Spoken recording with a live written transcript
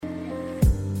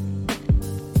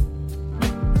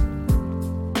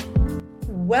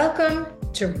Welcome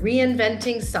to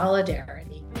Reinventing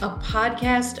Solidarity, a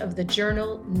podcast of the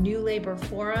journal New Labor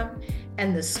Forum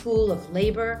and the School of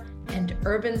Labor and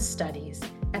Urban Studies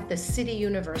at the City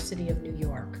University of New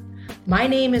York. My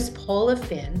name is Paula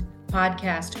Finn,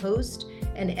 podcast host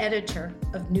and editor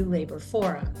of New Labor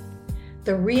Forum.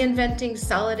 The Reinventing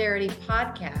Solidarity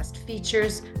podcast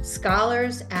features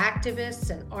scholars,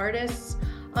 activists, and artists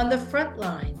on the front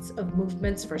lines of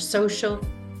movements for social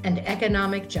and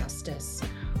economic justice.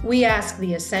 We ask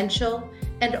the essential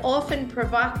and often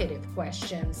provocative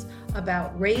questions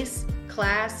about race,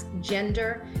 class,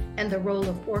 gender, and the role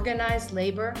of organized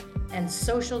labor and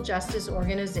social justice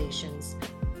organizations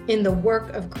in the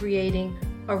work of creating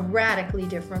a radically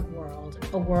different world,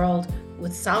 a world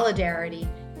with solidarity,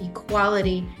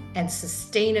 equality, and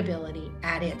sustainability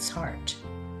at its heart.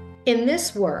 In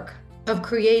this work of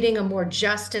creating a more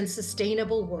just and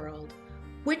sustainable world,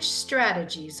 which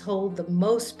strategies hold the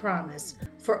most promise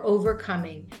for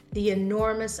overcoming the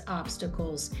enormous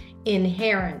obstacles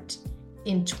inherent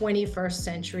in 21st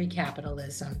century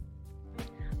capitalism?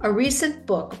 A recent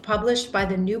book published by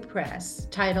the New Press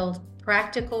titled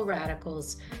Practical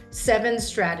Radicals: 7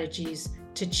 Strategies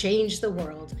to Change the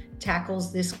World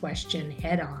tackles this question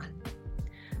head-on.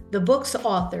 The book's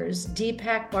authors,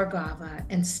 Deepak, Bhargava,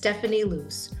 and Stephanie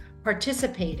Luce,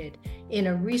 participated in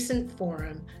a recent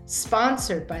forum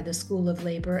sponsored by the School of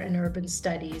Labor and Urban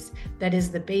Studies that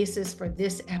is the basis for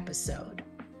this episode.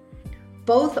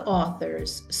 Both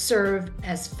authors serve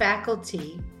as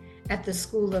faculty at the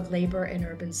School of Labor and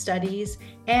Urban Studies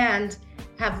and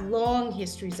have long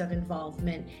histories of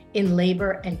involvement in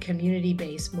labor and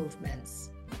community-based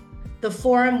movements. The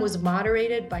forum was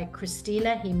moderated by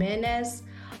Cristina Jimenez,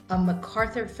 a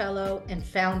MacArthur Fellow and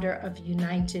founder of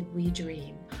United We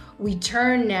Dream. We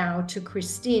turn now to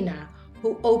Cristina,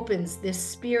 who opens this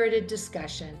spirited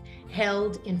discussion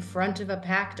held in front of a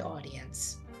packed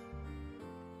audience.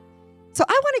 So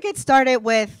I want to get started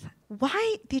with,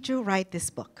 why did you write this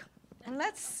book? And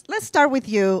let's start with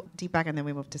you, Deepak, and then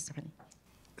we move to Stephanie.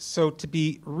 So to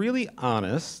be really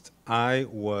honest, I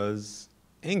was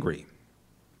angry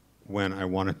when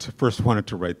I first wanted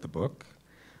to write the book.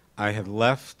 I had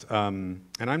left, and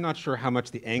I'm not sure how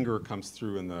much the anger comes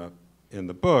through in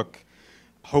the book.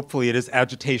 Hopefully it is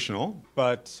agitational,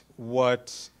 but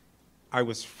what I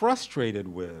was frustrated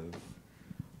with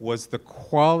was the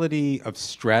quality of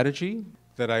strategy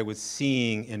that I was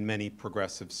seeing in many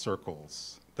progressive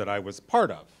circles that I was part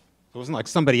of. It wasn't like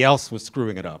somebody else was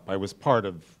screwing it up. I was part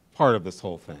of this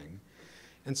whole thing.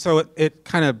 And so it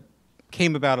kind of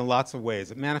came about in lots of ways.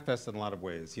 It manifested in a lot of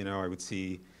ways. You know, I would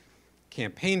see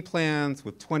campaign plans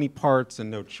with 20 parts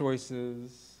and no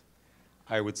choices.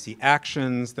 I would see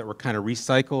actions that were kind of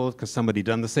recycled because somebody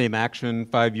done the same action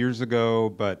 5 years ago,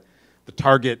 but the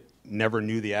target never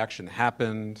knew the action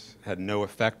happened, had no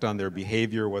effect on their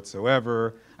behavior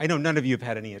whatsoever. I know none of you have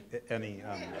had any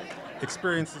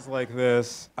experiences like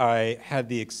this. I had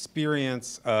the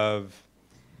experience of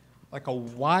like a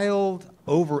wild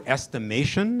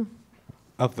overestimation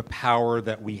of the power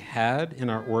that we had in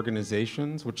our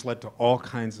organizations, which led to all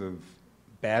kinds of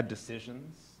bad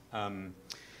decisions.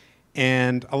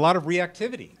 And a lot of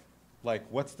reactivity, like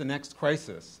what's the next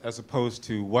crisis, as opposed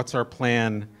to what's our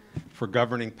plan for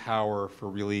governing power for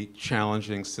really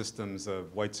challenging systems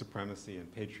of white supremacy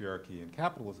and patriarchy and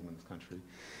capitalism in this country.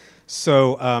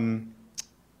 So,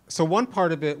 so one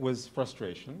part of it was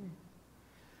frustration.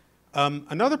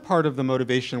 Another part of the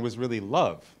motivation was really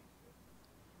love.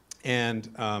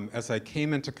 And as I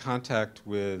came into contact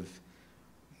with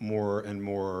more and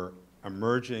more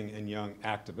emerging and young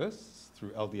activists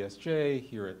through LDSJ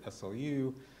here at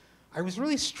SLU, I was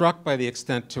really struck by the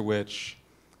extent to which,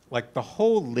 like, the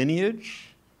whole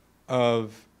lineage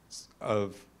of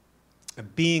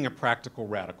being a practical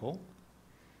radical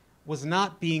was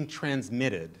not being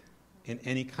transmitted in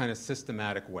any kind of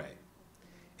systematic way.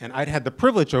 And I'd had the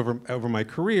privilege over my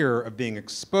career of being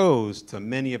exposed to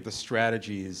many of the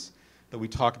strategies that we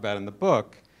talk about in the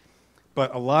book,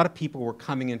 but a lot of people were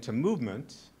coming into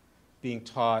movement being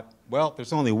taught, well,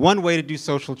 there's only one way to do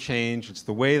social change, it's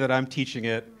the way that I'm teaching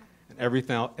it, and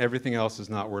everything else is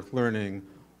not worth learning,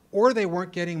 or they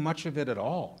weren't getting much of it at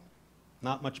all.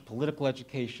 Not much political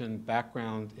education,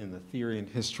 background in the theory and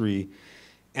history,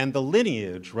 and the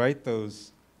lineage, right,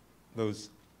 those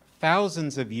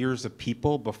thousands of years of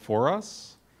people before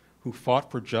us who fought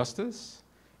for justice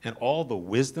and all the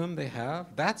wisdom they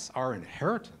have, that's our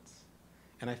inheritance.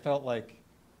 And I felt like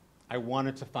I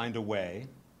wanted to find a way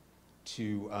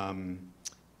to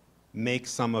make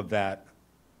some of that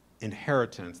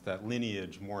inheritance, that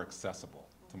lineage, more accessible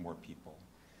to more people.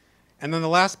 And then the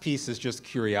last piece is just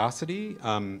curiosity.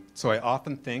 So I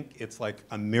often think it's like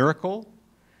a miracle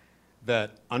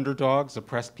that underdogs,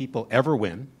 oppressed people ever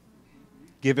win,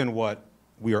 given what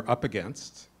we are up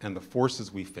against and the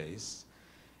forces we face.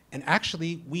 And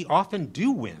actually, we often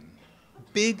do win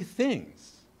big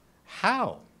things.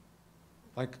 How?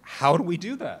 Like, how do we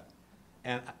do that?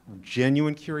 And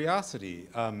genuine curiosity.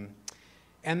 And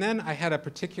then I had a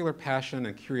particular passion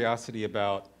and curiosity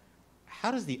about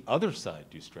how does the other side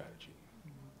do strategy?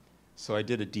 So I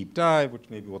did a deep dive, which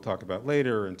maybe we'll talk about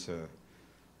later, into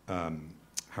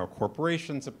how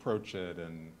corporations approach it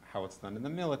and how it's done in the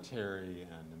military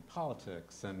and in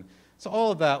politics. And so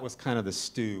all of that was kind of the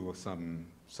stew of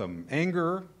some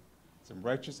anger, some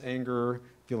righteous anger,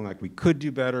 feeling like we could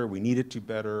do better, we needed to do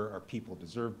better, our people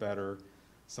deserve better,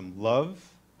 some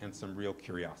love, and some real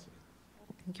curiosity.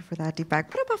 Thank you for that,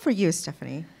 Deepak. What about for you,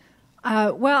 Stephanie?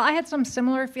 Well, I had some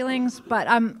similar feelings, but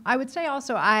I would say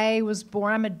also I was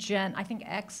born, I'm a Gen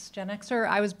Xer.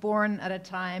 I was born at a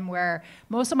time where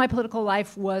most of my political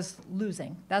life was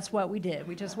losing. That's what we did.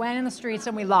 We just went in the streets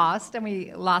and we lost, and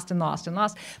we lost and lost and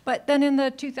lost. But then in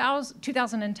the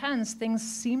 2010s, things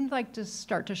seemed like to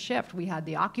start to shift. We had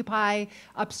the Occupy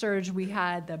upsurge, we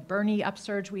had the Bernie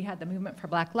upsurge, we had the movement for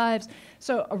Black Lives.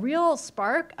 So a real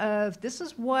spark of this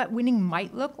is what winning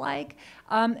might look like.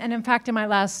 And in fact, in my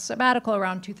last sabbatical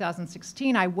around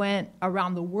 2016, I went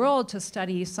around the world to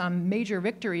study some major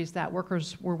victories that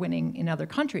workers were winning in other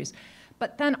countries.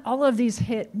 But then all of these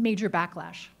hit major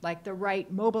backlash, like the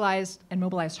right mobilized and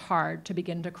mobilized hard to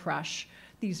begin to crush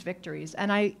these victories.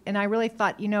 And I really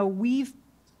thought, we've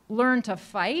learned to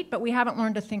fight, but we haven't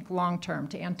learned to think long term,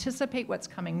 to anticipate what's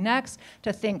coming next,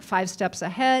 to think 5 steps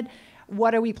ahead.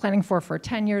 What are we planning for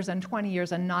 10 years and 20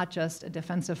 years, and not just a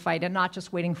defensive fight and not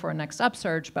just waiting for a next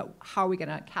upsurge, but how are we going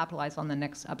to capitalize on the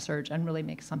next upsurge and really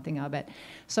make something of it?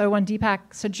 So when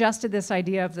Deepak suggested this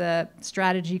idea of the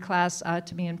strategy class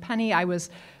to me and Penny, I was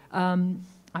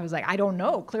like, I don't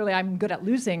know. Clearly I'm good at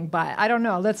losing, but I don't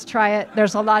know. Let's try it.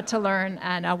 There's a lot to learn,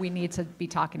 and we need to be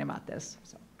talking about this.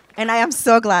 So. And I am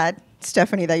so glad,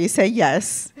 Stephanie, that you say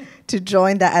yes to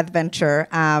join the adventure.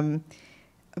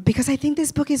 Because I think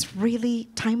this book is really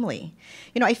timely.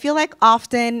 I feel like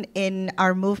often in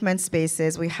our movement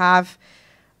spaces, we have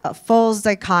false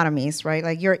dichotomies, right?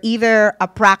 Like you're either a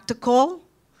practical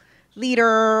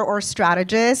leader or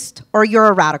strategist, or you're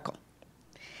a radical.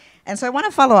 And so I want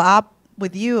to follow up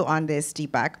with you on this,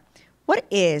 Deepak. What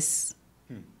is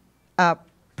a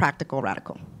practical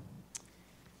radical?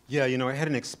 Yeah, I had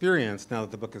an experience now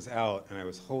that the book is out, and I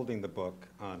was holding the book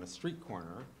on a street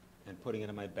corner and putting it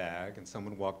in my bag, and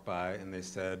someone walked by and they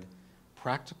said,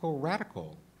 "Practical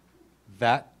radical,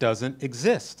 that doesn't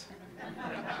exist."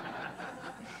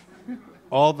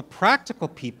 All the practical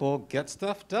people get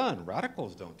stuff done.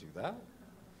 Radicals don't do that.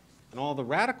 And all the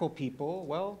radical people,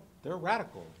 well, they're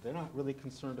radical. They're not really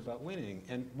concerned about winning.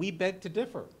 And we beg to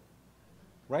differ,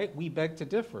 right? We beg to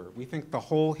differ. We think the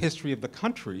whole history of the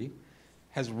country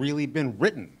has really been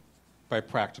written by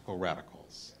practical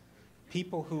radicals.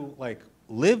 People who,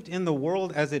 lived in the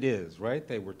world as it is, right?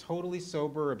 They were totally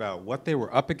sober about what they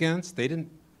were up against. They didn't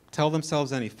tell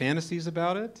themselves any fantasies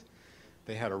about it.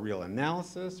 They had a real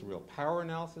analysis, a real power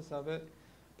analysis of it.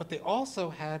 But they also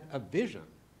had a vision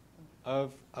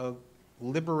of a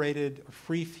liberated,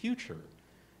 free future.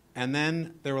 And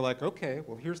then they were like, okay,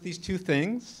 well, here's these two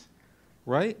things,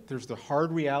 right? There's the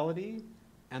hard reality,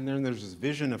 and then there's this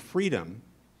vision of freedom.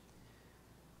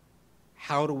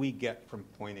 How do we get from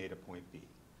point A to point B?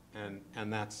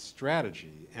 And that's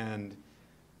strategy. And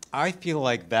I feel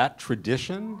like that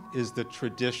tradition is the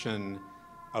tradition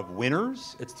of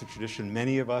winners. It's the tradition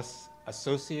many of us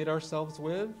associate ourselves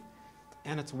with.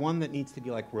 And it's one that needs to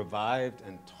be revived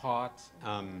and taught.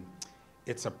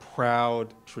 It's a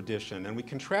proud tradition. And we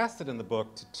contrast it in the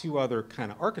book to 2 other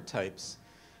kind of archetypes,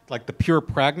 like the pure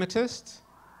pragmatist,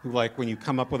 who when you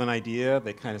come up with an idea,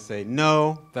 they kind of say,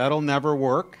 no, that'll never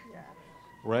work.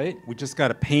 Right? We just got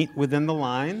to paint within the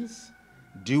lines,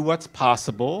 do what's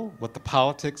possible, what the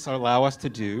politics allow us to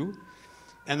do,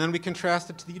 and then we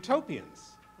contrast it to the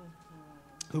utopians,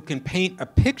 who can paint a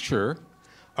picture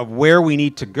of where we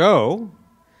need to go,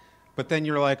 but then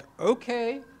you're like,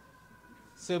 okay,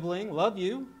 sibling, love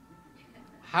you,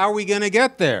 how are we going to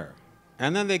get there?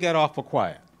 And then they get awful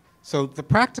quiet. So the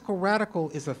practical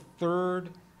radical is a third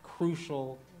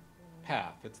crucial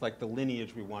path. It's like the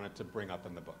lineage we wanted to bring up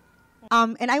in the book.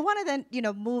 And I want to then,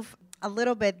 move a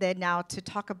little bit then now to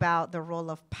talk about the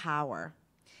role of power.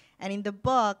 And in the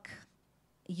book,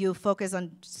 you focus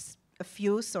on a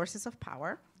few sources of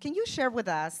power. Can you share with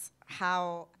us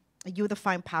how you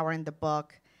define power in the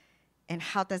book, and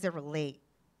how does it relate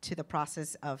to the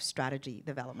process of strategy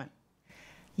development?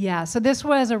 Yeah, so this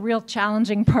was a real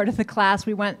challenging part of the class.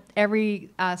 We went every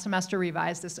semester,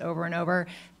 revised this over and over.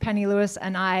 Penny, Luce,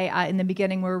 and I, in the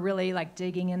beginning, were really like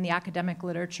digging in the academic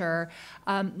literature.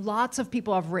 Lots of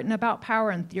people have written about power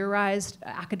and theorized,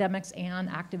 academics and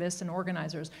activists and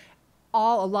organizers.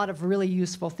 A lot of really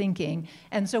useful thinking.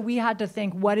 And so we had to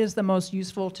think, what is the most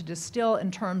useful to distill in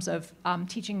terms of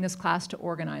teaching this class to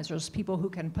organizers, people who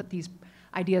can put these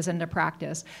ideas into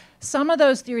practice. Some of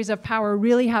those theories of power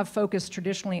really have focused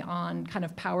traditionally on kind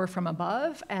of power from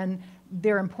above, and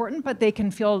they're important, but they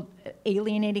can feel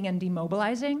alienating and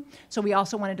demobilizing. So we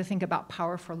also wanted to think about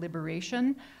power for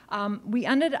liberation. We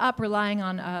ended up relying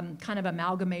on kind of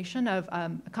amalgamation of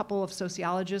a couple of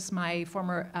sociologists, my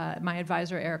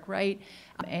advisor Eric Wright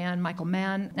and Michael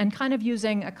Mann, and kind of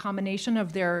using a combination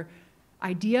of their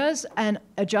ideas and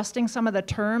adjusting some of the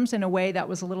terms in a way that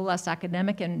was a little less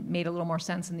academic and made a little more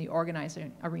sense in the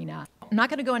organizing arena. I'm not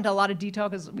going to go into a lot of detail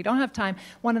because we don't have time.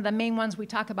 One of the main ones we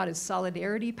talk about is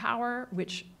solidarity power,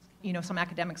 which some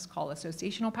academics call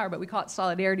associational power, but we call it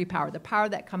solidarity power, the power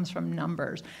that comes from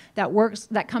numbers,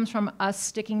 that comes from us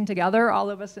sticking together, all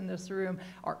of us in this room,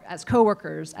 or as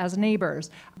coworkers, as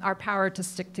neighbors, our power to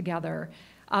stick together.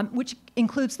 Which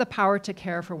includes the power to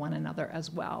care for one another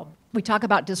as well. We talk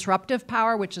about disruptive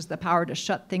power, which is the power to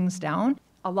shut things down.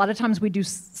 A lot of times we do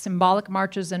symbolic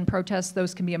marches and protests.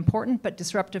 Those can be important, but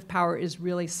disruptive power is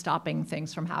really stopping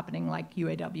things from happening, like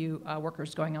UAW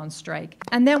workers going on strike.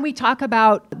 And then we talk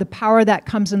about the power that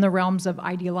comes in the realms of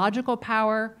ideological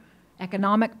power,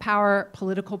 economic power,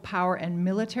 political power, and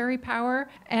military power.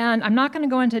 And I'm not going to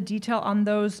go into detail on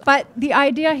those, but the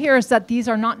idea here is that these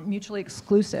are not mutually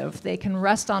exclusive. They can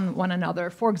rest on one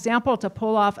another. For example, to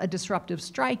pull off a disruptive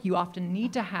strike, you often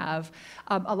need to have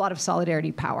a lot of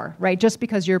solidarity power, right? Just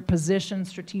because you're positioned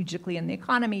strategically in the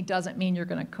economy doesn't mean you're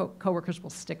going to coworkers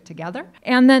will stick together.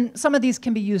 And then some of these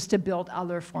can be used to build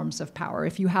other forms of power.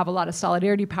 If you have a lot of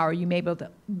solidarity power, you may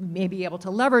be able to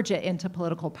leverage it into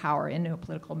political power, into a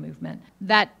political movement.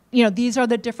 That, these are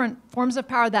the different forms of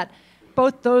power that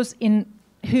both those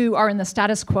who are in the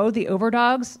status quo, the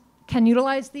overdogs, can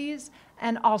utilize these,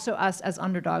 and also us as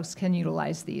underdogs can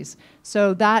utilize these.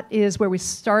 So that is where we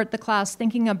start the class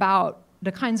thinking about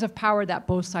the kinds of power that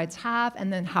both sides have,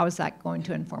 and then how is that going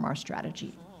to inform our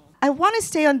strategy. I want to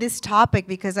stay on this topic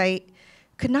because I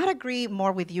could not agree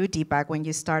more with you, Deepak, when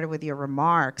you started with your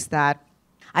remarks that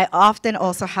I often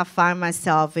also have found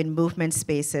myself in movement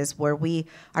spaces where we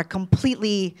are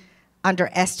completely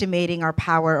underestimating our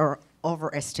power or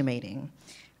overestimating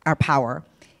our power.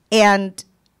 And,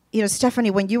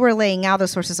 Stephanie, when you were laying out the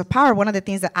sources of power, one of the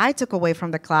things that I took away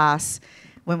from the class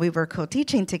when we were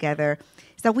co-teaching together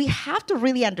is that we have to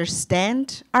really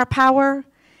understand our power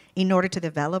in order to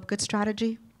develop good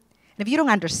strategy. And if you don't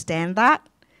understand that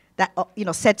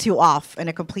sets you off in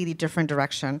a completely different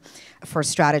direction for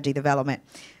strategy development.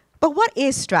 But what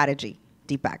is strategy,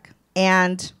 Deepak?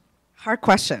 And hard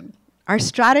question, are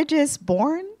strategists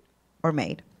born or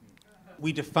made?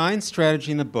 We define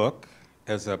strategy in the book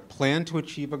as a plan to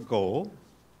achieve a goal,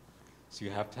 so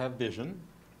you have to have vision,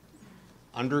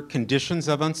 under conditions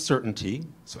of uncertainty.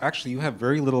 So actually you have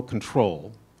very little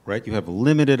control, right? You have a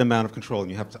limited amount of control,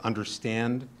 and you have to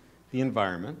understand the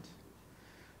environment.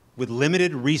 With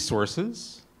limited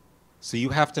resources, so you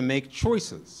have to make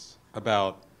choices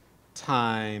about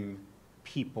time,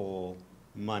 people,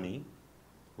 money,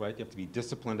 right? You have to be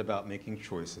disciplined about making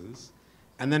choices.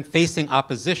 And then facing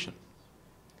opposition.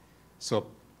 So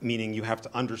meaning you have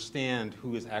to understand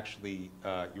who is actually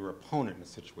your opponent in a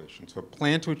situation. So a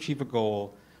plan to achieve a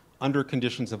goal under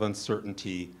conditions of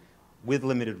uncertainty with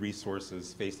limited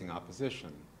resources facing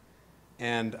opposition.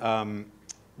 And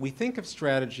we think of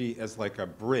strategy as like a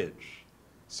bridge.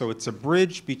 So it's a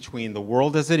bridge between the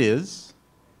world as it is,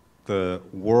 the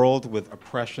world with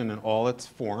oppression in all its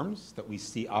forms that we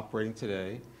see operating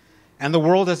today, and the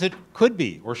world as it could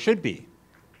be or should be,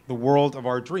 the world of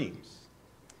our dreams.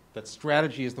 That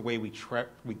strategy is the way we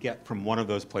get from one of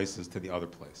those places to the other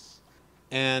place.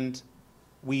 And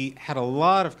we had a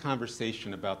lot of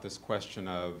conversation about this question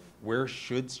of where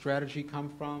should strategy come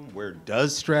from? Where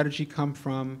does strategy come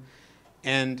from?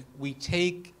 And we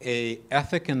take an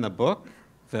ethic in the book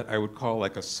that I would call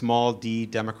like a small d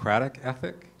democratic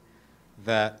ethic,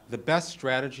 that the best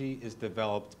strategy is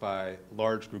developed by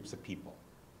large groups of people.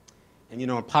 And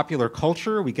in popular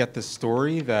culture, we get this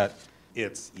story that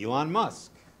it's Elon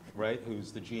Musk, right,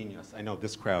 who's the genius. I know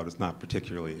this crowd is not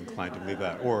particularly inclined to believe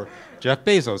that. Or Jeff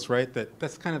Bezos, right,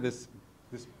 that's kind of this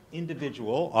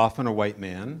individual, often a white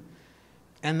man.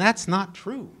 And that's not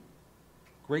true.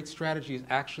 Great strategy is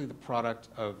actually the product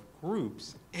of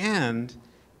groups, and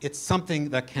it's something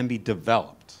that can be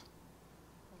developed.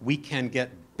 We can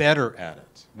get better at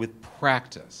it with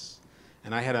practice.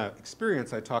 And I had an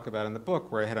experience I talk about in the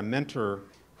book where I had a mentor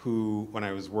who, when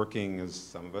I was working, as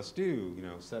some of us do,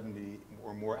 70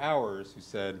 or more hours, who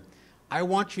said, I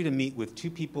want you to meet with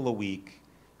 2 people a week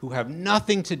who have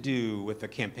nothing to do with the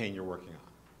campaign you're working on.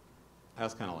 I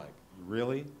was kind of like,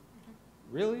 really?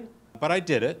 Really? But I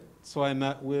did it. So I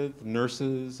met with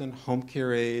nurses and home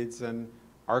care aides and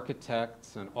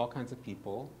architects and all kinds of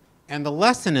people. And the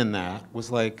lesson in that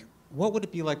was like, what would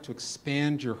it be like to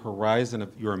expand your horizon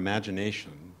of your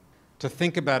imagination, to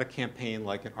think about a campaign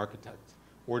like an architect,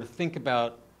 or to think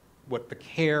about what the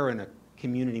care in a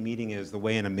community meeting is the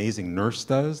way an amazing nurse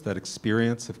does, that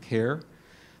experience of care,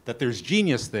 that there's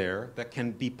genius there that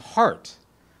can be part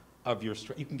of your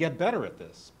you can get better at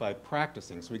this by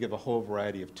practicing. So we give a whole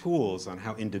variety of tools on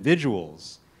how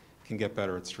individuals can get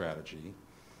better at strategy.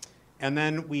 And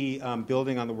then we,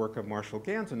 building on the work of Marshall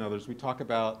Ganz and others, we talk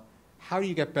about how do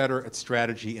you get better at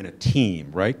strategy in a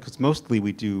team, right? Because mostly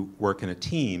we do work in a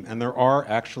team, and there are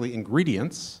actually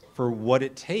ingredients for what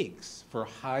it takes for a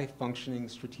high-functioning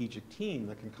strategic team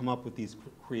that can come up with these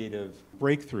creative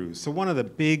breakthroughs. So one of the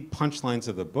big punchlines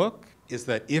of the book is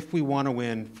that if we want to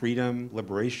win freedom,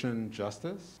 liberation,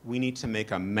 justice, we need to make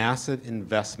a massive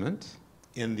investment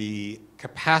in the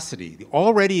capacity, the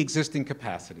already existing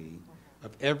capacity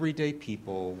of everyday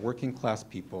people, working class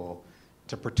people,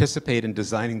 to participate in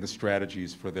designing the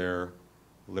strategies for their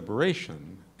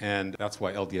liberation. And that's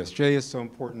why LDSJ is so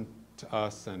important to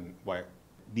us and why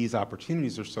these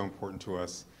opportunities are so important to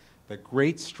us, that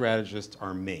great strategists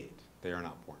are made. They are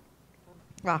not born.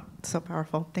 Wow, so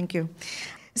powerful. Thank you.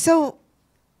 So,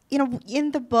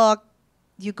 in the book,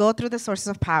 you go through the sources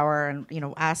of power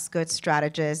and, as good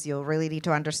strategists, you'll really need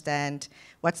to understand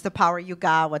what's the power you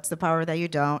got, what's the power that you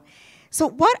don't. So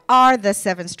what are the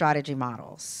 7 strategy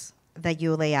models that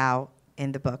you lay out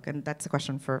in the book? And that's a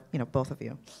question for, both of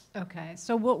you. Okay,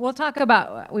 so we'll talk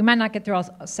about, we might not get through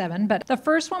all 7, but the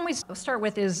first one we start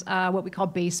with is what we call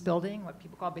base building, what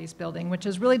people call base building, which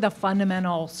is really the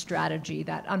fundamental strategy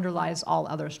that underlies all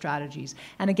other strategies.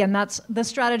 And again, that's the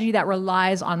strategy that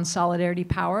relies on solidarity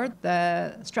power,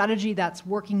 the strategy that's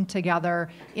working together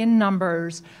in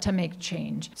numbers to make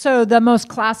change. So the most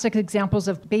classic examples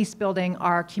of base building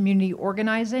are community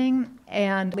organizing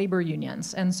and labor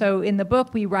unions. And so in the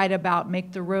book, we write about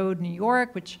Make the Road New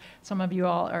York, which some of you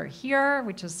all are here,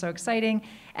 which is so exciting.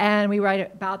 And we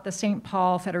write about the St.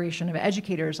 Paul Federation of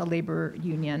Educators, a labor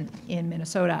union in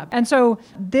Minnesota. And so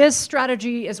this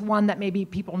strategy is one that maybe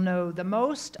people know the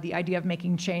most, the idea of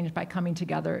making change by coming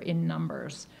together in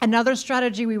numbers. Another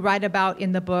strategy we write about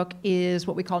in the book is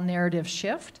what we call narrative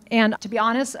shift. And to be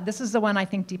honest, this is the one I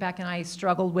think Deepak and I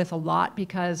struggled with a lot,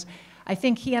 because I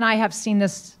think he and I have seen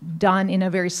this done in a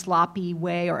very sloppy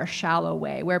way or a shallow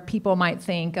way, where people might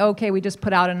think, okay, we just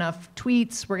put out enough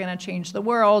tweets, we're going to change the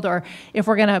world, or if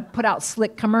we're going to put out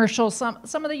slick commercials,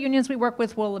 some of the unions we work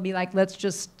with will be like, let's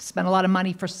just spend a lot of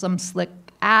money for some slick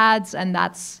ads, and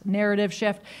that's narrative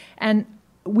shift. And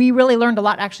we really learned a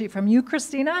lot actually from you,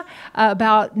 Cristina,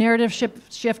 about narrative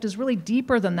shift is really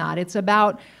deeper than that. It's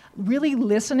about really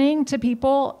listening to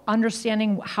people,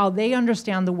 understanding how they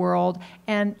understand the world,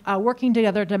 and working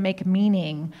together to make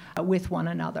meaning with one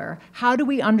another. How do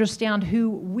we understand who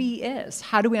we is?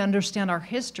 How do we understand our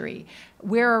history?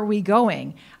 Where are we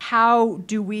going? How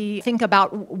do we think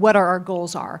about what our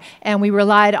goals are? And we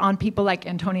relied on people like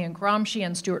Antonia Gramsci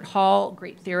and Stuart Hall,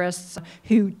 great theorists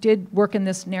who did work in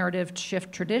this narrative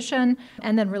shift tradition,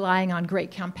 and then relying on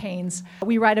great campaigns.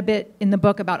 We write a bit in the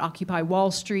book about Occupy Wall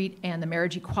Street and the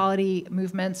marriage equality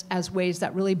movements as ways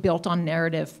that really built on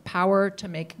narrative power to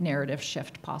make narrative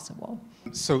shift possible.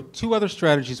 So 2 other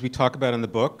strategies we talk about in the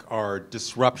book are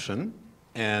disruption.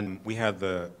 And we had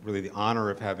the honor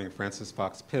of having Frances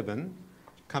Fox Piven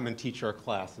come and teach our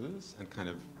classes and kind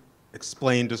of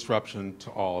explain disruption to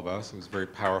all of us. It was a very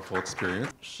powerful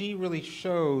experience. She really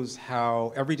shows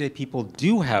how everyday people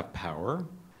do have power.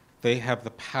 They have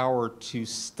the power to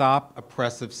stop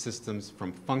oppressive systems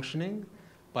from functioning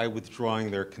by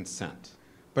withdrawing their consent.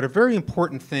 But a very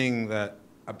important thing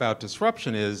about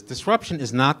disruption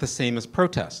is not the same as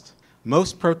protest.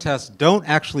 Most protests don't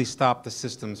actually stop the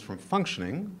systems from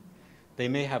functioning. They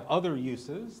may have other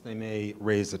uses. They may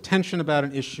raise attention about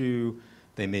an issue.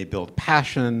 They may build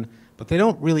passion, but they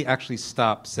don't really actually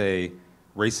stop, say,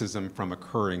 racism from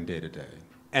occurring day to day.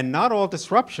 And not all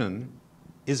disruption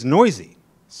is noisy.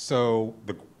 So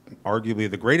arguably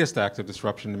the greatest act of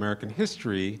disruption in American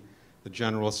history, the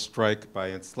general strike by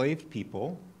enslaved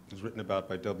people, it was written about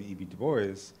by W.E.B. Du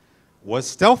Bois, was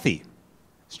stealthy,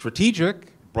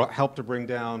 strategic, helped to bring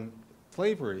down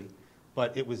slavery,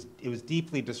 but it was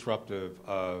deeply disruptive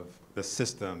of the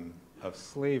system of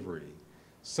slavery.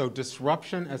 So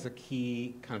disruption as a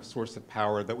key kind of source of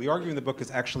power that we argue in the book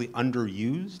is actually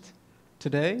underused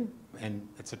today, and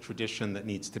it's a tradition that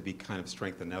needs to be kind of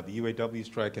strengthened. Now the UAW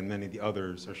strike and many of the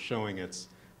others are showing its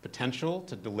potential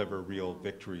to deliver real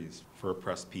victories for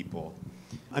oppressed people.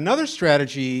 Another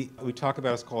strategy we talk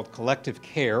about is called collective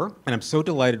care, and I'm so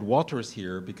delighted Walter is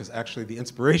here because actually the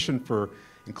inspiration for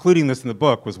including this in the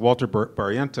book was Walter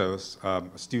Barrientos,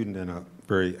 a student and a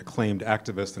very acclaimed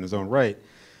activist in his own right,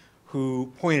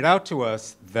 who pointed out to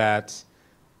us that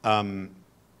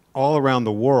all around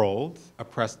the world,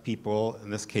 oppressed people, in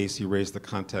this case he raised the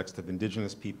context of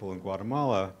indigenous people in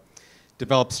Guatemala,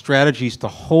 developed strategies to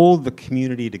hold the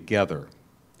community together,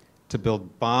 to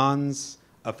build bonds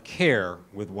of care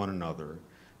with one another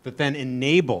that then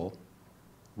enable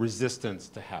resistance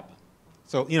to happen.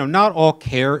 So, not all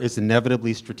care is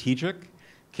inevitably strategic.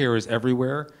 Care is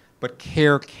everywhere, but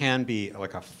care can be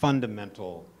like a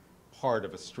fundamental part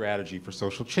of a strategy for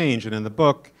social change. And in the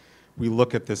book, we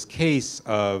look at this case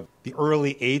of the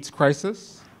early AIDS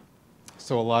crisis.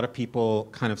 So a lot of people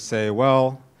kind of say,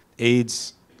 well,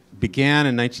 AIDS began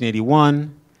in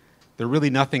 1981. There really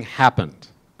nothing happened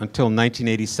until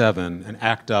 1987, and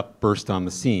ACT UP burst on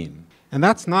the scene. And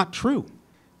that's not true.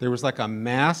 There was like a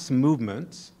mass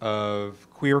movement of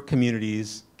queer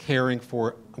communities caring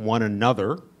for one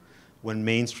another when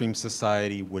mainstream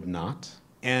society would not.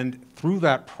 And through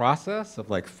that process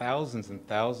of like thousands and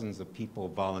thousands of people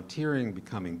volunteering,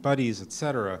 becoming buddies, et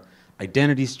cetera,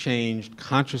 identities changed,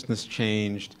 consciousness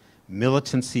changed,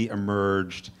 militancy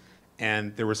emerged,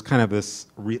 and there was kind of this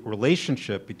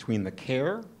relationship between the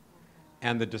care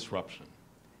and the disruption.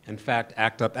 In fact,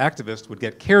 ACT UP activists would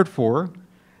get cared for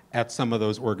at some of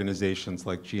those organizations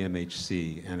like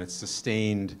GMHC, and it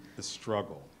sustained the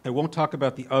struggle. I won't talk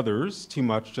about the others too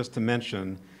much, just to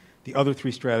mention the other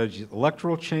three strategies: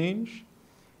 electoral change,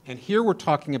 and here we're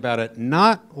talking about it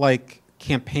not like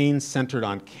campaigns centered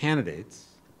on candidates,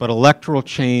 but electoral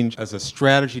change as a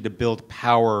strategy to build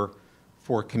power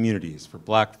for communities, for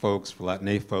black folks, for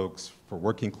Latinx folks, for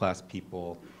working class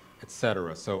people, et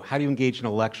cetera. So how do you engage in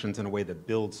elections in a way that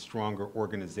builds stronger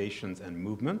organizations and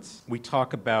movements? We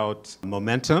talk about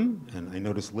momentum, and I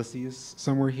notice Lissy is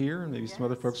somewhere here, and maybe some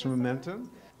other folks from Momentum,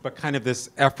 but kind of this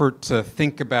effort to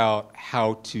think about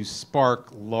how to spark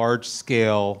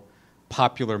large-scale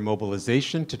popular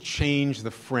mobilization to change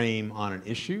the frame on an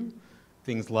issue.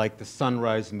 Things like the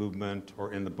Sunrise Movement,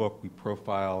 or in the book we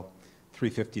profile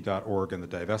 350.org and the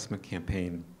divestment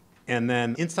campaign. And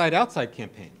then inside-outside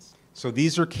campaigns. So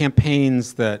these are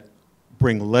campaigns that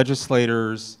bring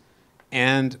legislators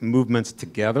and movements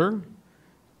together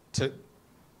to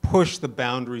push the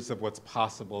boundaries of what's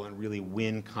possible and really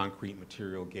win concrete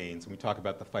material gains. And we talk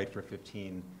about the Fight for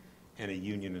 15 and a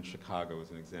union in Chicago as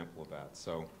an example of that.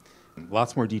 So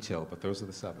lots more detail, but those are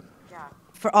the 7. Yeah.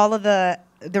 For all of the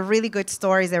really good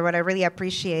stories there, what I really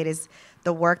appreciate is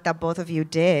the work that both of you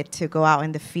did to go out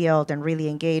in the field and really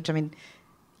engage. I mean,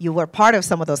 you were part of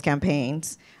some of those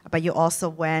campaigns, but you also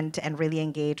went and really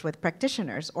engaged with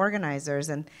practitioners, organizers,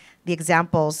 and the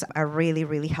examples are really,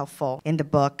 really helpful in the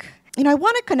book. I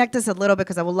want to connect this a little bit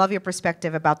because I would love your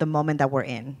perspective about the moment that we're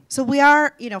in. So we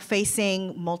are,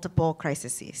 facing multiple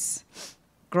crises.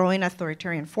 Growing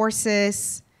authoritarian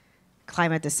forces,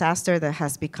 climate disaster that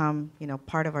has become,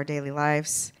 part of our daily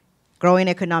lives, growing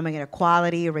economic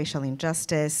inequality, racial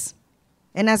injustice.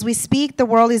 And as we speak, the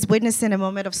world is witnessing a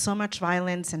moment of so much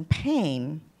violence and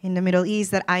pain in the Middle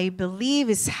East that I believe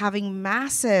is having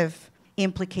massive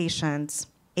implications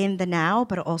in the now,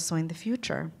 but also in the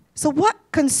future. So what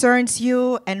concerns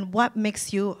you and what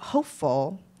makes you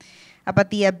hopeful about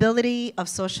the ability of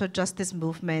social justice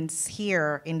movements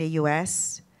here in the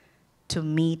US to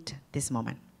meet this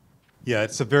moment? Yeah,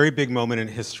 it's a very big moment in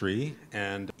history.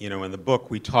 And, in the book,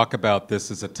 we talk about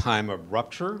this as a time of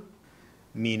rupture,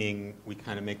 meaning we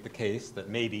kind of make the case that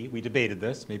maybe, we debated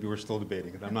this, maybe we're still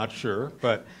debating it, I'm not sure,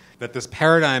 but that this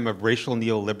paradigm of racial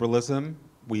neoliberalism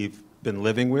we've been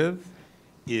living with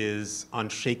is on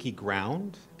shaky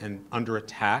ground and under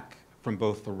attack from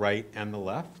both the right and the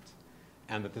left,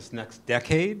 and that this next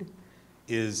decade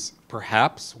is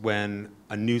perhaps when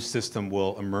a new system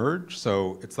will emerge.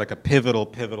 So it's like a pivotal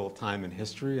time in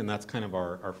history, and that's kind of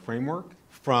our framework.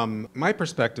 From my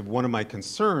perspective, one of my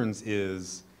concerns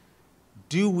is,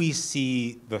 do we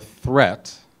see the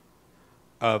threat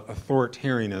of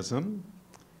authoritarianism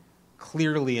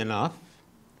clearly enough,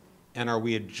 and are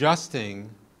we adjusting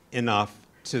enough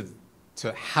to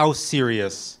how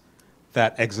serious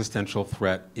that existential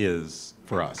threat is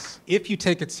for us? If you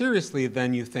take it seriously,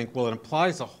 then you think, well, it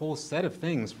implies a whole set of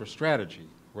things for strategy,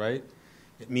 right?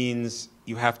 It means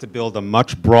you have to build a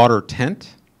much broader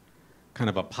tent, kind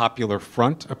of a popular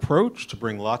front approach to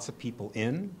bring lots of people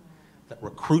in, that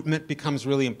recruitment becomes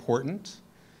really important,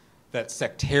 that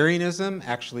sectarianism,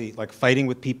 actually like fighting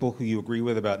with people who you agree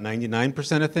with about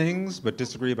 99% of things, but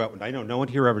disagree about, I know no one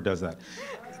here ever does that,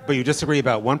 but you disagree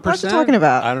about 1%? What are you talking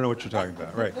about? I don't know what you're talking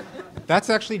about, right.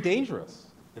 That's actually dangerous.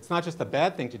 It's not just a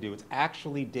bad thing to do, it's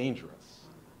actually dangerous.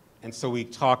 And so we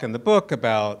talk in the book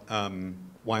about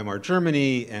Weimar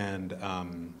Germany and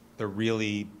the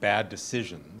really bad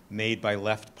decision made by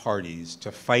left parties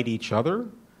to fight each other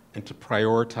and to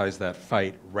prioritize that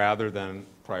fight rather than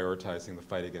prioritizing the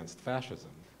fight against fascism.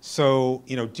 So,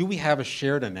 do we have a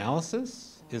shared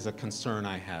analysis is a concern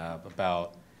I have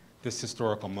about this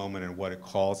historical moment and what it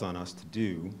calls on us to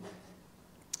do.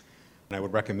 And I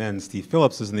would recommend Steve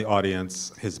Phillips is in the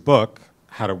audience. His book,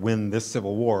 How to Win This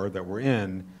Civil War that we're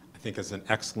in, I think is an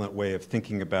excellent way of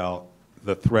thinking about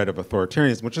the threat of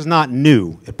authoritarianism, which is not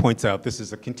new. It points out this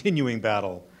is a continuing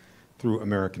battle through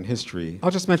American history. I'll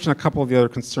just mention a couple of the other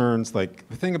concerns, like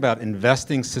the thing about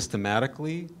investing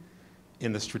systematically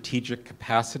in the strategic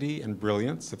capacity and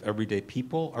brilliance of everyday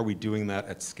people. Are we doing that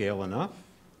at scale enough?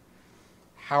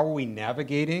 How are we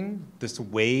navigating this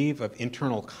wave of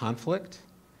internal conflict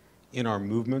in our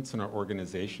movements and our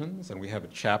organizations? And we have a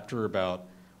chapter about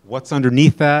what's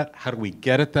underneath that, how do we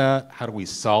get at that, how do we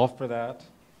solve for that?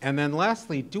 And then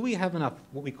lastly, do we have enough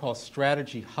what we call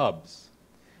strategy hubs?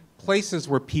 Places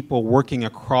where people working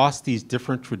across these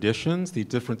different traditions, these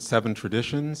different 7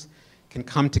 traditions, can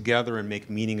come together and make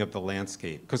meaning of the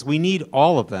landscape. Because we need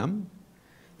all of them,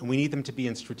 and we need them to be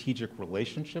in strategic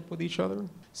relationship with each other.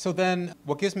 So then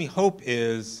what gives me hope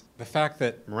is the fact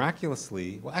that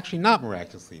miraculously, well actually not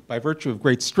miraculously, by virtue of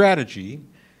great strategy,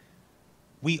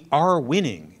 we are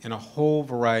winning in a whole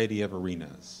variety of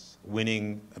arenas.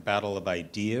 Winning a battle of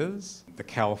ideas, the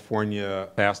California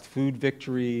fast food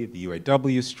victory, the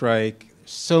UAW strike,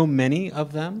 so many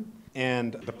of them,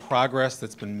 and the progress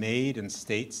that's been made in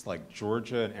states like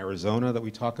Georgia and Arizona that we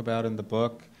talk about in the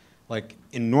book, like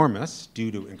enormous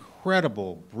due to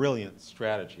incredible, brilliant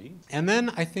strategy. And then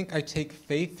I think I take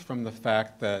faith from the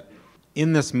fact that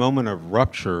in this moment of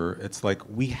rupture, it's like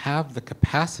we have the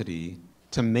capacity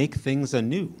to make things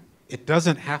anew. It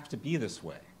doesn't have to be this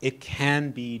way. It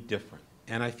can be different.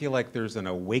 And I feel like there's an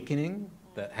awakening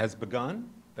that has begun,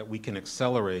 that we can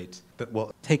accelerate, that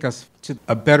will take us to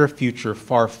a better future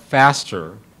far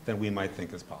faster than we might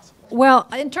think is possible. Well,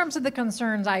 in terms of the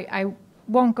concerns, I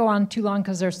won't go on too long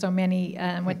because there's so many,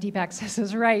 and what Deepak says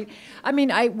is right. I mean,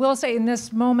 I will say in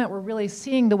this moment, we're really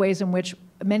seeing the ways in which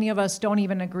many of us don't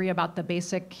even agree about the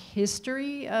basic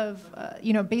history of,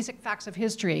 basic facts of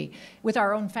history with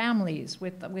our own families,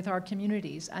 with our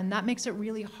communities. And that makes it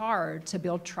really hard to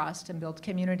build trust and build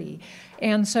community.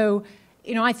 And so,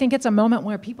 I think it's a moment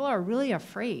where people are really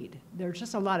afraid. There's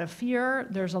just a lot of fear.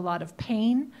 There's a lot of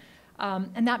pain.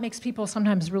 And that makes people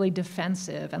sometimes really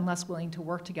defensive and less willing to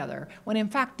work together, when in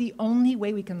fact the only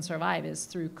way we can survive is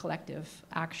through collective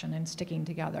action and sticking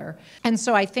together. And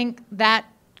so I think that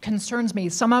concerns me.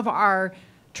 Some of our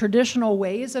traditional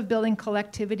ways of building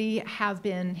collectivity have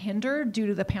been hindered due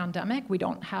to the pandemic. We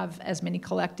don't have as many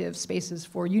collective spaces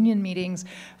for union meetings,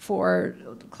 for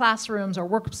classrooms or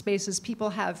workspaces.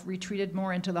 People have retreated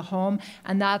more into the home,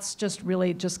 and that's just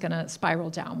really just going to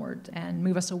spiral downward and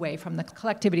move us away from the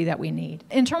collectivity that we need.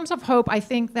 In terms of hope, I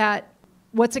think that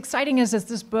what's exciting is that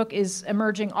this book is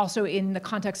emerging also in the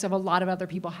context of a lot of other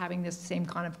people having this same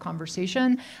kind of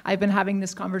conversation. I've been having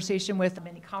this conversation with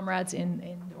many comrades in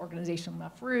the organization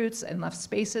Left Roots and Left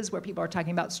Spaces, where people are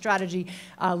talking about strategy.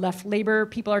 Left Labor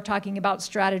people are talking about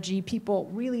strategy. People,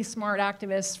 really smart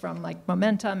activists from like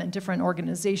Momentum and different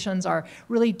organizations are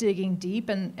really digging deep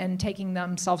and taking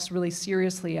themselves really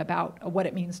seriously about what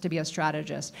it means to be a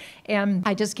strategist. And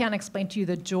I just can't explain to you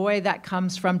the joy that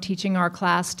comes from teaching our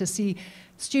class to see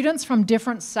students from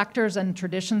different sectors and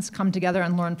traditions come together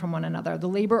and learn from one another. The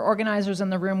labor organizers in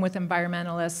the room with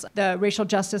environmentalists, the racial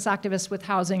justice activists with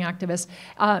housing activists,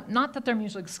 not that they're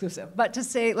mutually exclusive, but to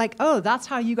say like, oh, that's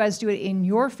how you guys do it in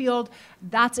your field.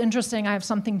 That's interesting. I have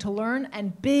something to learn.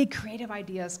 And big creative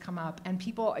ideas come up. And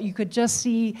people, you could just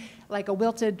see like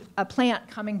a plant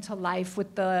coming to life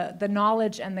with the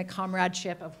knowledge and the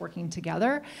comradeship of working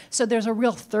together. So there's a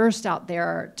real thirst out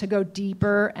there to go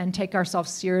deeper and take ourselves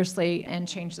seriously and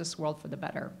change this world for the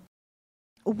better.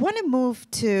 I want to move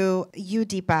to you,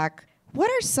 Deepak. What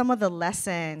are some of the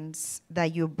lessons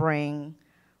that you bring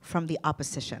from the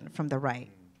opposition, from the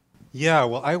right? Yeah,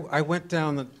 well, I went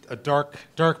down a dark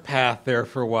path there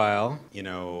for a while,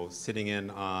 sitting in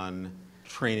on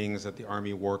trainings at the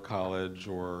Army War College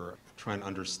or trying to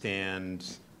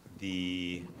understand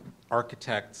the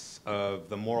architects of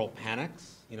the moral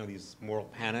panics, these moral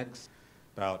panics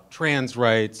about trans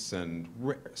rights and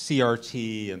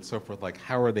CRT and so forth. Like,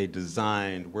 how are they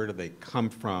designed? Where do they come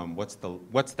from? What's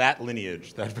that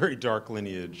lineage, that very dark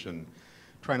lineage, and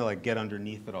trying to get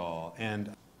underneath it all.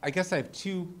 And I guess I have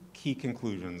two key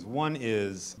conclusions. One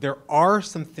is there are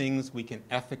some things we can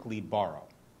ethically borrow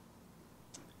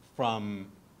from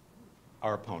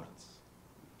our opponents.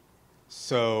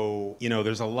 So,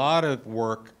 there's a lot of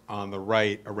work on the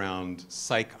right around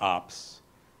psych ops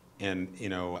and,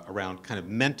 around kind of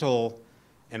mental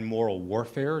and moral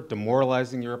warfare.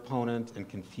 Demoralizing your opponent and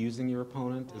confusing your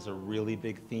opponent is a really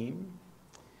big theme.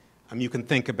 You can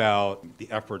think about the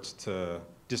efforts to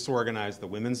disorganize the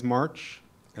Women's March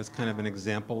as kind of an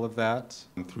example of that,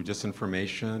 through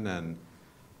disinformation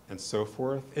and so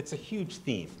forth. It's a huge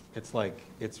theme. It's and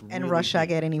really Russia deep.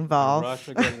 getting involved. And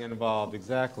Russia getting involved,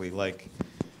 exactly.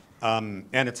 And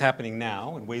it's happening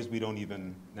now in ways we don't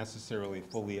even necessarily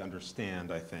fully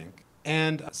understand, I think.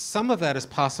 And some of that is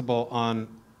possible on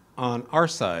our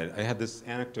side. I had this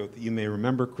anecdote that you may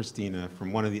remember, Cristina,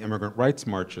 from one of the immigrant rights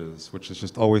marches, which has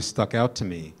just always stuck out to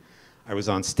me. I was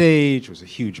on stage, it was a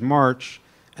huge march,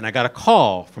 and I got a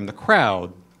call from the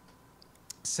crowd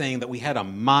saying that we had a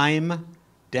mime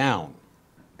down.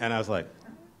 And I was like,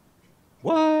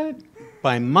 what?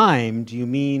 By mime, do you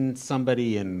mean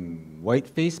somebody in white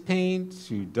face paint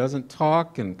who doesn't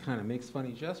talk and kind of makes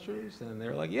funny gestures? And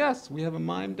they're like, yes, we have a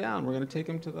mime down. We're going to take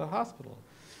him to the hospital.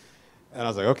 And I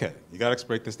was like, okay, you got to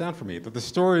break this down for me. But the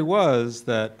story was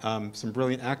that some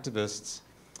brilliant activists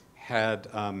had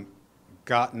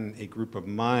gotten a group of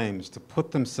mimes to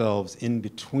put themselves in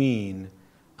between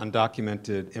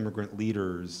undocumented immigrant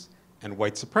leaders and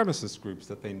white supremacist groups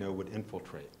that they know would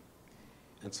infiltrate.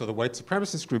 And so the white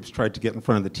supremacist groups tried to get in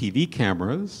front of the TV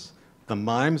cameras. The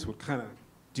mimes would kind of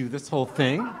do this whole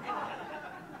thing.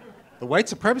 The white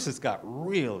supremacists got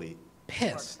really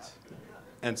pissed.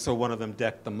 And so one of them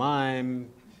decked the mime.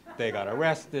 They got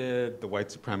arrested. The white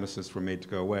supremacists were made to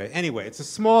go away. Anyway, it's a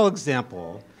small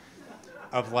example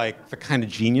of the kind of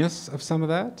genius of some of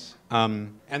that.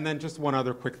 And then just one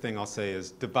other quick thing I'll say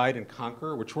is divide and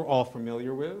conquer, which we're all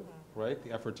familiar with, right?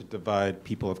 The effort to divide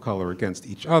people of color against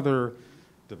each other,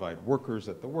 divide workers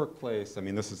at the workplace. I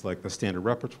mean, this is the standard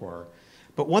repertoire.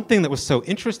 But one thing that was so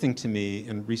interesting to me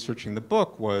in researching the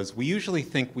book was we usually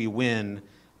think we win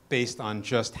based on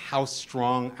just how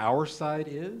strong our side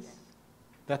is.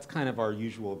 That's kind of our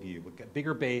usual view. We get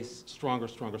bigger base, stronger,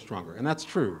 stronger, stronger. And that's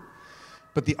true.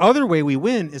 But the other way we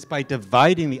win is by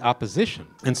dividing the opposition.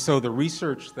 And so the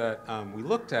research that we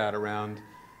looked at around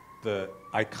the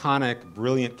iconic,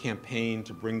 brilliant campaign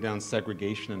to bring down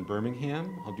segregation in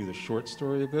Birmingham. I'll do the short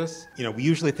story of this. We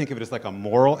usually think of it as a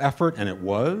moral effort, and it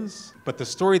was. But the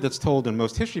story that's told in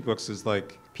most history books is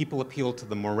people appealed to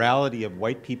the morality of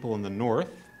white people in the North,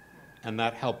 and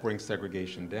that helped bring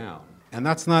segregation down. And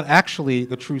that's not actually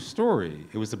the true story.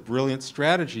 It was a brilliant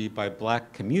strategy by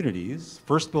black communities,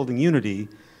 first building unity,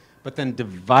 but then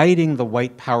dividing the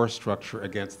white power structure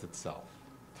against itself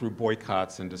through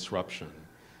boycotts and disruption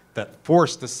that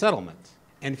forced a settlement.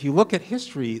 And if you look at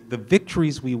history, the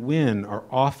victories we win are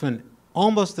often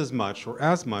almost as much or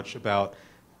as much about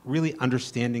really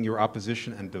understanding your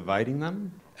opposition and dividing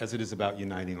them as it is about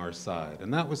uniting our side.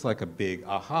 And that was a big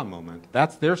aha moment.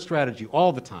 That's their strategy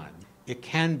all the time. It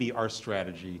can be our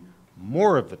strategy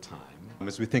more of the time.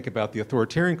 As we think about the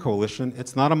authoritarian coalition,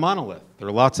 it's not a monolith. There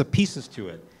are lots of pieces to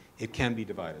it. It can be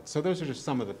divided. So those are just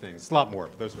some of the things. It's a lot more,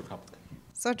 but those are a couple.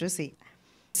 So juicy.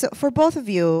 So for both of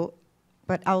you,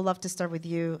 but I would love to start with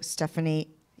you, Stephanie.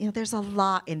 There's a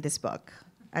lot in this book.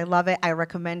 I love it. I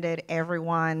recommend it.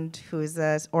 Everyone who is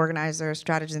an organizer,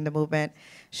 strategist in the movement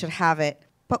should have it.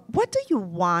 But what do you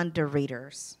want the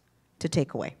readers to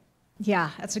take away?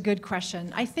 Yeah, that's a good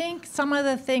question. I think some of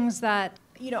the things that,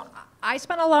 I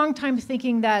spent a long time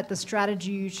thinking that the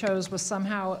strategy you chose was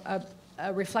somehow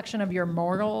a reflection of your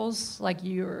morals,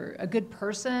 you're a good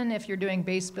person if you're doing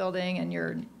base building and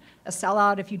you're a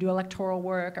sellout if you do electoral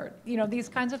work, or these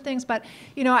kinds of things. But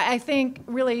I think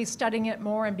really studying it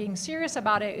more and being serious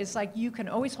about it is you can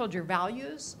always hold your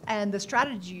values, and the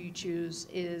strategy you choose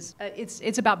is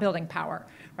it's about building power,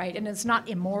 right? And it's not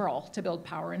immoral to build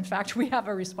power. In fact, we have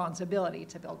a responsibility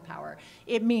to build power.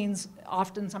 It means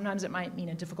sometimes it might mean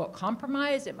a difficult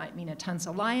compromise, it might mean a tense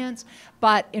alliance,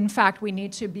 but in fact we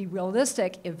need to be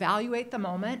realistic, evaluate the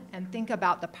moment, and think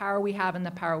about the power we have and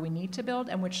the power we need to build,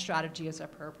 and which strategy is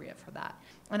appropriate for that.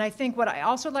 And I think what I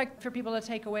also like for people to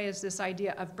take away is this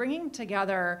idea of bringing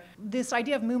together this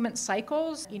idea of movement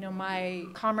cycles. My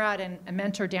comrade and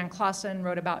mentor Dan Clausen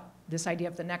wrote about this idea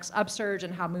of the next upsurge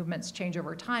and how movements change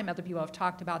over time. Other people have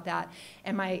talked about that.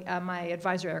 And my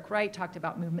advisor, Eric Wright, talked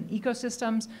about movement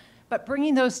ecosystems. But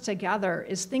bringing those together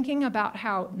is thinking about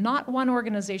how not one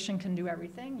organization can do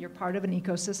everything. You're part of an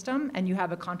ecosystem and you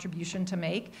have a contribution to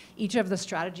make. Each of the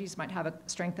strategies might have a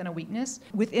strength and a weakness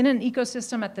within an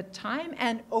ecosystem at the time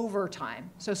and over time.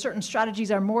 So certain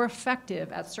strategies are more effective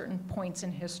at certain points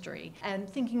in history. And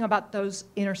thinking about those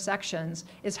intersections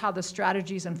is how the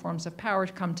strategies and forms of power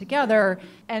come together.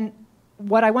 And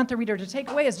what I want the reader to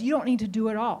take away is you don't need to do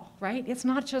it all, right? It's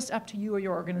not just up to you or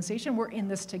your organization. We're in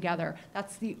this together.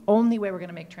 That's the only way we're going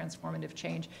to make transformative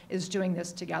change, is doing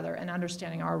this together and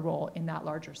understanding our role in that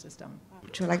larger system.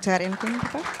 Would you like to add anything,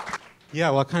 Deepak? Yeah,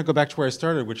 well, I'll kind of go back to where I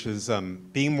started, which is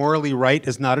being morally right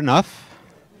is not enough,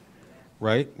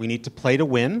 right? We need to play to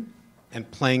win,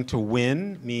 and playing to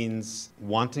win means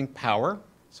wanting power,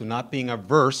 so not being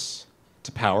averse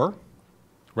to power,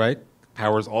 right?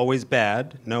 Power is always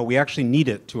bad. No, we actually need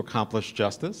it to accomplish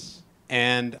justice.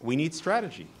 And we need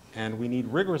strategy. And we need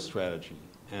rigorous strategy.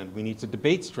 And we need to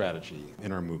debate strategy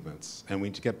in our movements. And we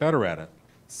need to get better at it.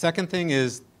 Second thing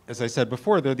is, as I said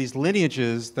before, there are these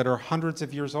lineages that are hundreds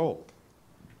of years old.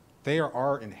 They are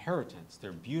our inheritance.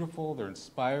 They're beautiful. They're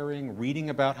inspiring. Reading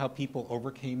about how people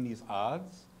overcame these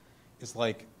odds is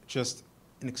like just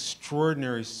an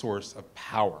extraordinary source of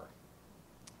power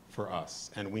for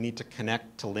us. And we need to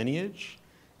connect to lineage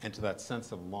and to that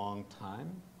sense of long time.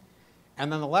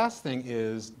 And then the last thing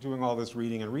is doing all this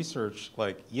reading and research,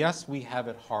 like, yes, we have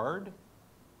it hard,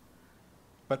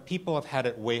 but people have had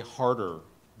it way harder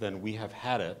than we have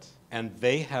had it, and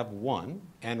they have won,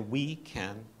 and we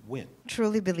can win.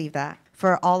 Truly believe that.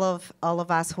 For all of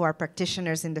us who are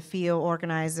practitioners in the field,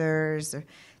 organizers,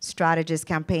 strategists,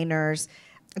 campaigners,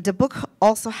 the book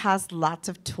also has lots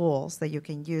of tools that you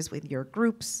can use with your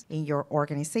groups, in your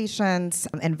organizations.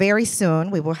 And very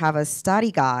soon we will have a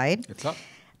study guide. It's up.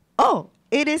 Oh,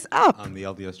 it is up. On the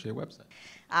LDSJ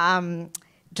website.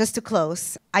 Just to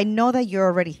close, I know that you're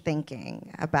already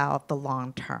thinking about the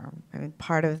long term. I mean,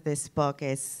 part of this book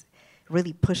is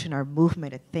really pushing our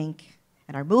movement to think,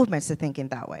 and our movements to think in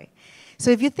that way.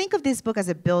 So if you think of this book as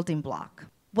a building block,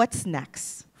 what's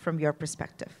next from your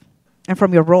perspective and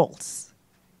from your roles,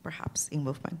 perhaps, in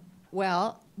movement?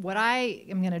 Well, what I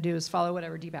am going to do is follow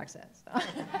whatever Deepak says.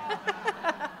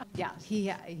 Yeah,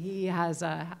 he has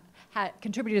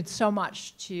contributed so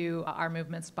much to our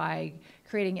movements by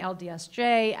creating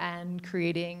LDSJ and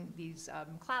creating these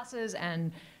classes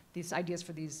and these ideas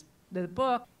for the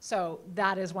book. So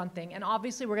that is one thing. And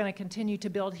obviously we're going to continue to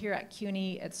build here at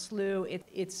CUNY, at SLU.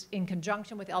 It's in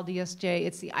conjunction with LDSJ.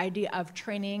 It's the idea of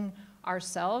training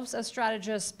ourselves as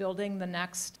strategists, building the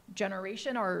next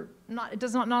generation, or not, it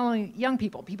does not only young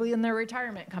people in their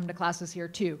retirement come to classes here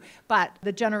too, but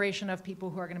the generation of people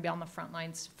who are going to be on the front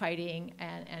lines fighting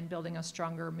and building a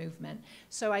stronger movement.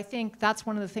 So I think that's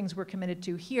one of the things we're committed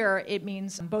to here. It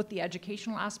means both the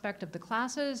educational aspect of the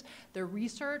classes, the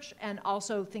research, and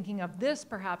also thinking of this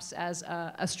perhaps as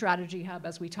a strategy hub,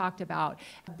 as we talked about,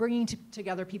 bringing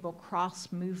together people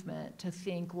cross-movement to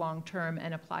think long-term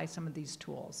and apply some of these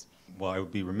tools. Well, I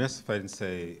would be remiss if I didn't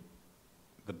say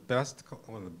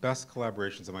one of the best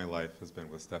collaborations of my life has been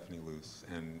with Stephanie Luce,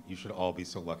 and you should all be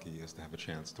so lucky as to have a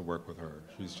chance to work with her.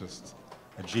 She's just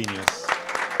a genius.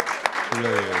 She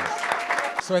really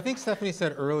is. So I think Stephanie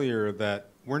said earlier that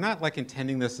we're not like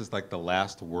intending this as like the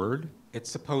last word. It's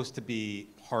supposed to be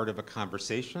part of a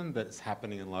conversation that is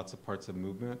happening in lots of parts of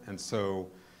movement, and so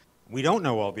we don't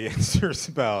know all the answers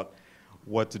about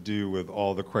what to do with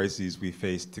all the crises we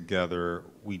face together.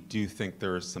 We do think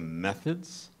there are some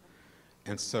methods.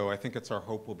 And so I think it's our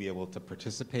hope we'll be able to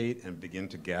participate and begin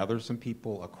to gather some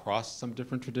people across some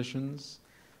different traditions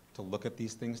to look at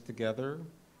these things together,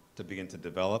 to begin to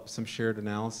develop some shared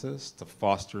analysis, to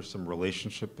foster some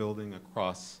relationship building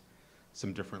across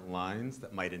some different lines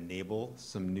that might enable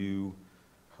some new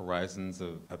horizons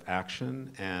of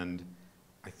action. And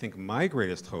I think my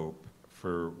greatest hope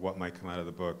for what might come out of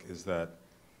the book is that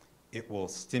it will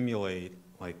stimulate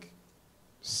like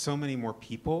so many more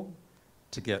people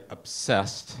to get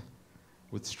obsessed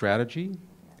with strategy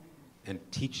and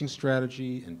teaching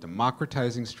strategy and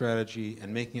democratizing strategy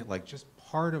and making it like just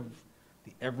part of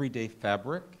the everyday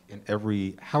fabric in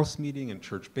every house meeting and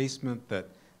church basement, that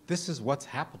this is what's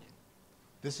happening.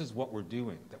 This is what we're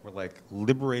doing, that we're like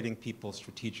liberating people's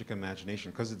strategic imagination,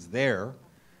 because it's there.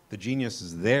 The genius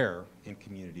is there in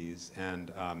communities,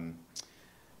 and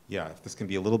yeah, if this can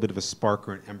be a little bit of a spark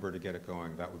or an ember to get it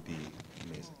going, that would be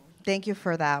amazing. Thank you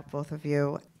for that, both of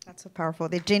you. That's so powerful.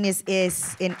 The genius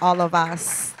is in all of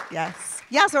us. Yes.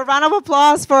 Yeah, so a round of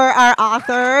applause for our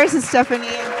authors, Stephanie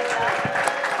and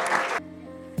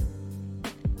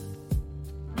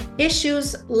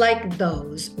Issues like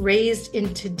those raised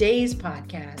in today's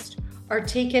podcast are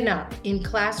taken up in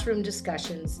classroom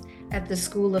discussions at the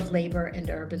School of Labor and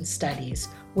Urban Studies,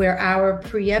 where our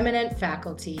preeminent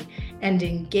faculty and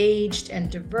engaged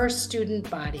and diverse student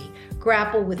body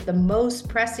grapple with the most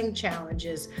pressing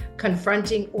challenges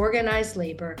confronting organized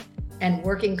labor and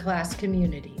working class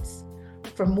communities.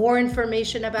 For more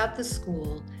information about the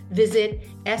school, visit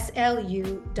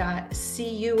slu.cuny.edu.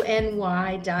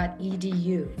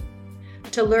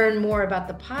 To learn more about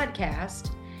the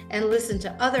podcast and listen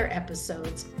to other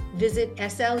episodes, visit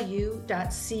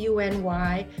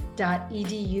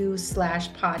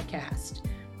slu.cuny.edu/podcast.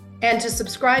 And to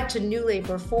subscribe to New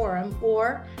Labor Forum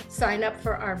or sign up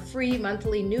for our free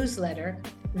monthly newsletter,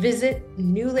 visit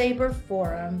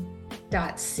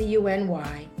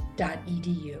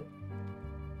newlaborforum.cuny.edu.